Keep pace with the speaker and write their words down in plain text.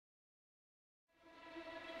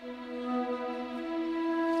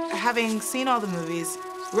having seen all the movies,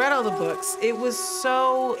 read all the books, it was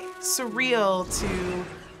so surreal to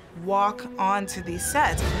walk onto these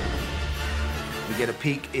sets. We get a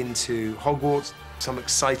peek into Hogwarts, some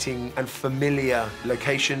exciting and familiar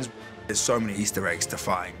locations. There's so many Easter eggs to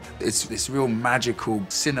find. It's this real magical,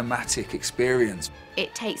 cinematic experience.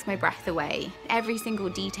 It takes my breath away. Every single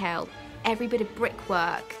detail, every bit of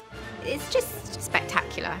brickwork. It's just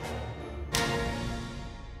spectacular.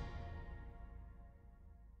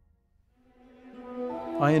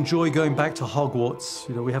 I enjoy going back to Hogwarts.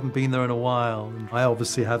 You know, we haven't been there in a while. And I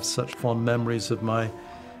obviously have such fond memories of my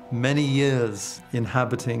many years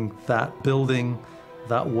inhabiting that building,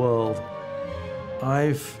 that world.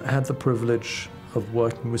 I've had the privilege of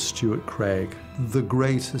working with Stuart Craig, the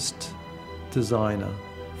greatest designer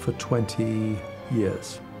for 20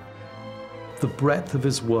 years. The breadth of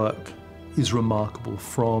his work is remarkable,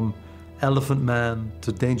 from Elephant Man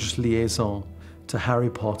to Dangerous Liaison to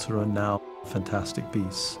Harry Potter and now Fantastic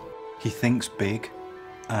Beasts. He thinks big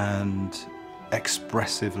and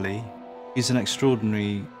expressively. He's an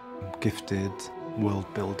extraordinary, gifted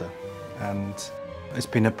world builder, and it's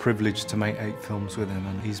been a privilege to make 8 films with him,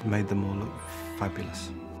 and he's made them all look fabulous.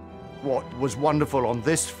 What was wonderful on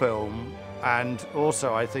this film, and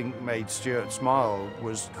also I think made Stuart smile,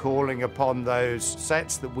 was calling upon those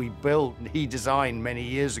sets that we built and he designed many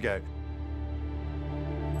years ago.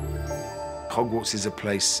 Hogwarts is a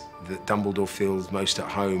place that Dumbledore feels most at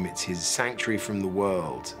home. It's his sanctuary from the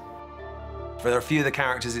world. For a few of the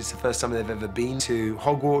characters, it's the first time they've ever been to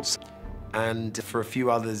Hogwarts, and for a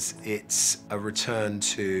few others, it's a return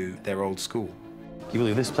to their old school. You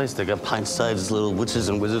believe this place? They got pint-sized little witches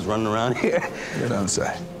and wizards running around here. You don't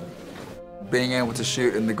say. Being able to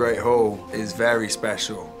shoot in the Great Hall is very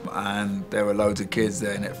special, and there were loads of kids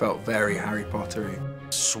there, and it felt very Harry Potter-y.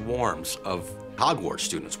 Swarms of Hogwarts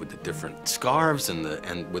students with the different scarves and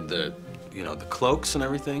with the, you know, the cloaks and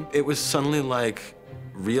everything. It was suddenly like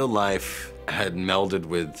real life had melded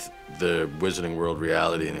with the Wizarding World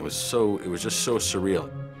reality, and it was just so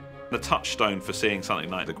surreal. The touchstone for seeing something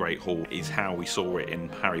like the Great Hall is how we saw it in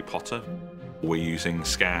Harry Potter. We're using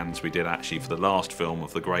scans we did actually for the last film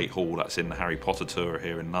of the Great Hall that's in the Harry Potter tour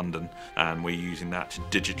here in London, and we're using that to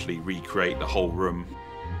digitally recreate the whole room.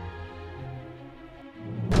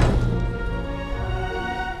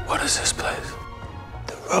 What is this place?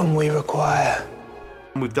 The room we require.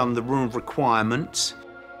 We've done the room of requirements.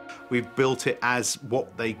 We've built it as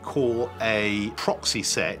what they call a proxy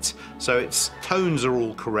set. So its tones are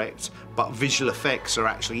all correct, but visual effects are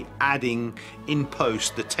actually adding in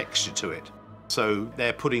post the texture to it. So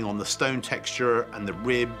they're putting on the stone texture and the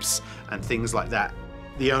ribs and things like that.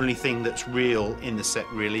 The only thing that's real in the set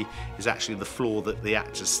really is actually the floor that the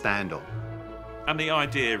actors stand on. And the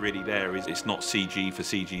idea really there is it's not CG for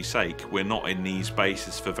CG's sake. We're not in these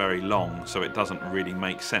spaces for very long, so it doesn't really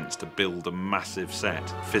make sense to build a massive set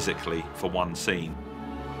physically for one scene.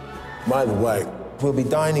 By the way, we'll be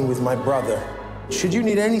dining with my brother. Should you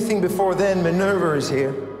need anything before then, Minerva is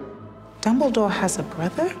here. Dumbledore has a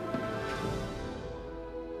brother?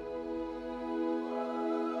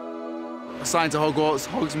 Assigned to Hogwarts,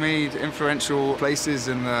 Hogsmeade, influential places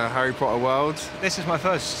in the Harry Potter world. This is my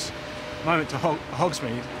first moment to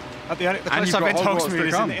Hogsmeade. The closest I've been to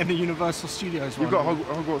Hogsmeade is in the Universal Studios one. You've got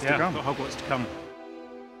Hogwarts to come. I've got Hogwarts to come.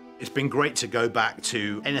 It's been great to go back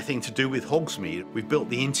to anything to do with Hogsmeade. We've built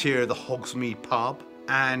the interior of the Hogsmeade pub,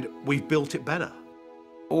 and we've built it better.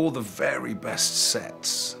 All the very best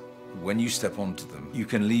sets, when you step onto them, you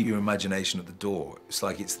can leave your imagination at the door. It's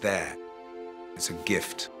like it's there. It's a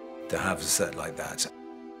gift to have a set like that.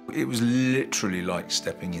 It was literally like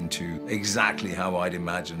stepping into exactly how I'd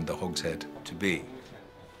imagined the Hogshead to be.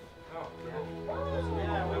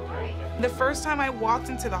 The first time I walked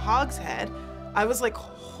into the Hogshead, I was like,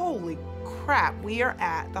 holy crap, we are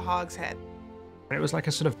at the Hogshead. It was like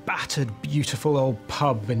a sort of battered, beautiful old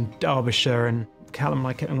pub in Derbyshire, and Callum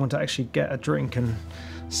like it and wanted to actually get a drink and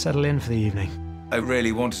settle in for the evening. I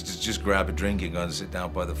really wanted to just grab a drink and go and sit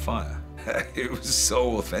down by the fire. It was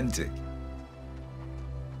so authentic.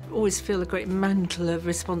 Always feel a great mantle of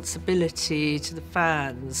responsibility to the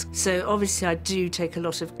fans. So obviously I do take a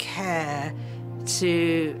lot of care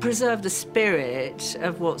to preserve the spirit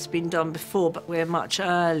of what's been done before, but we're much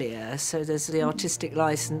earlier, so there's the artistic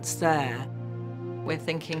license there. We're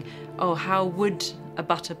thinking, oh, how would a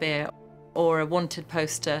butterbeer or a wanted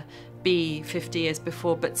poster be 50 years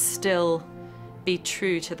before, but still be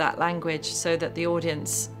true to that language so that the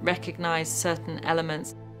audience recognise certain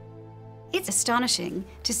elements. It's astonishing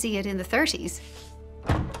to see it in the 30s.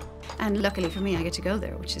 And luckily for me, I get to go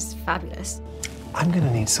there, which is fabulous. I'm going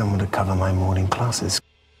to need someone to cover my morning classes.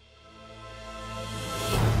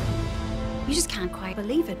 You just can't quite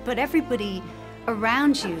believe it. But everybody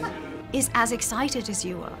around you is as excited as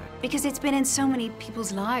you are, because it's been in so many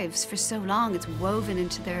people's lives for so long. It's woven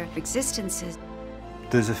into their existences.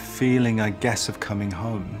 There's a feeling, I guess, of coming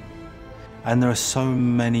home. And there are so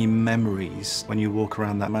many memories when you walk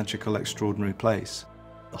around that magical, extraordinary place.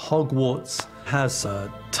 Hogwarts has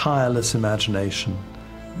a tireless imagination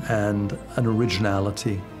and an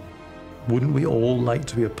originality. Wouldn't we all like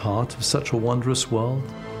to be a part of such a wondrous world?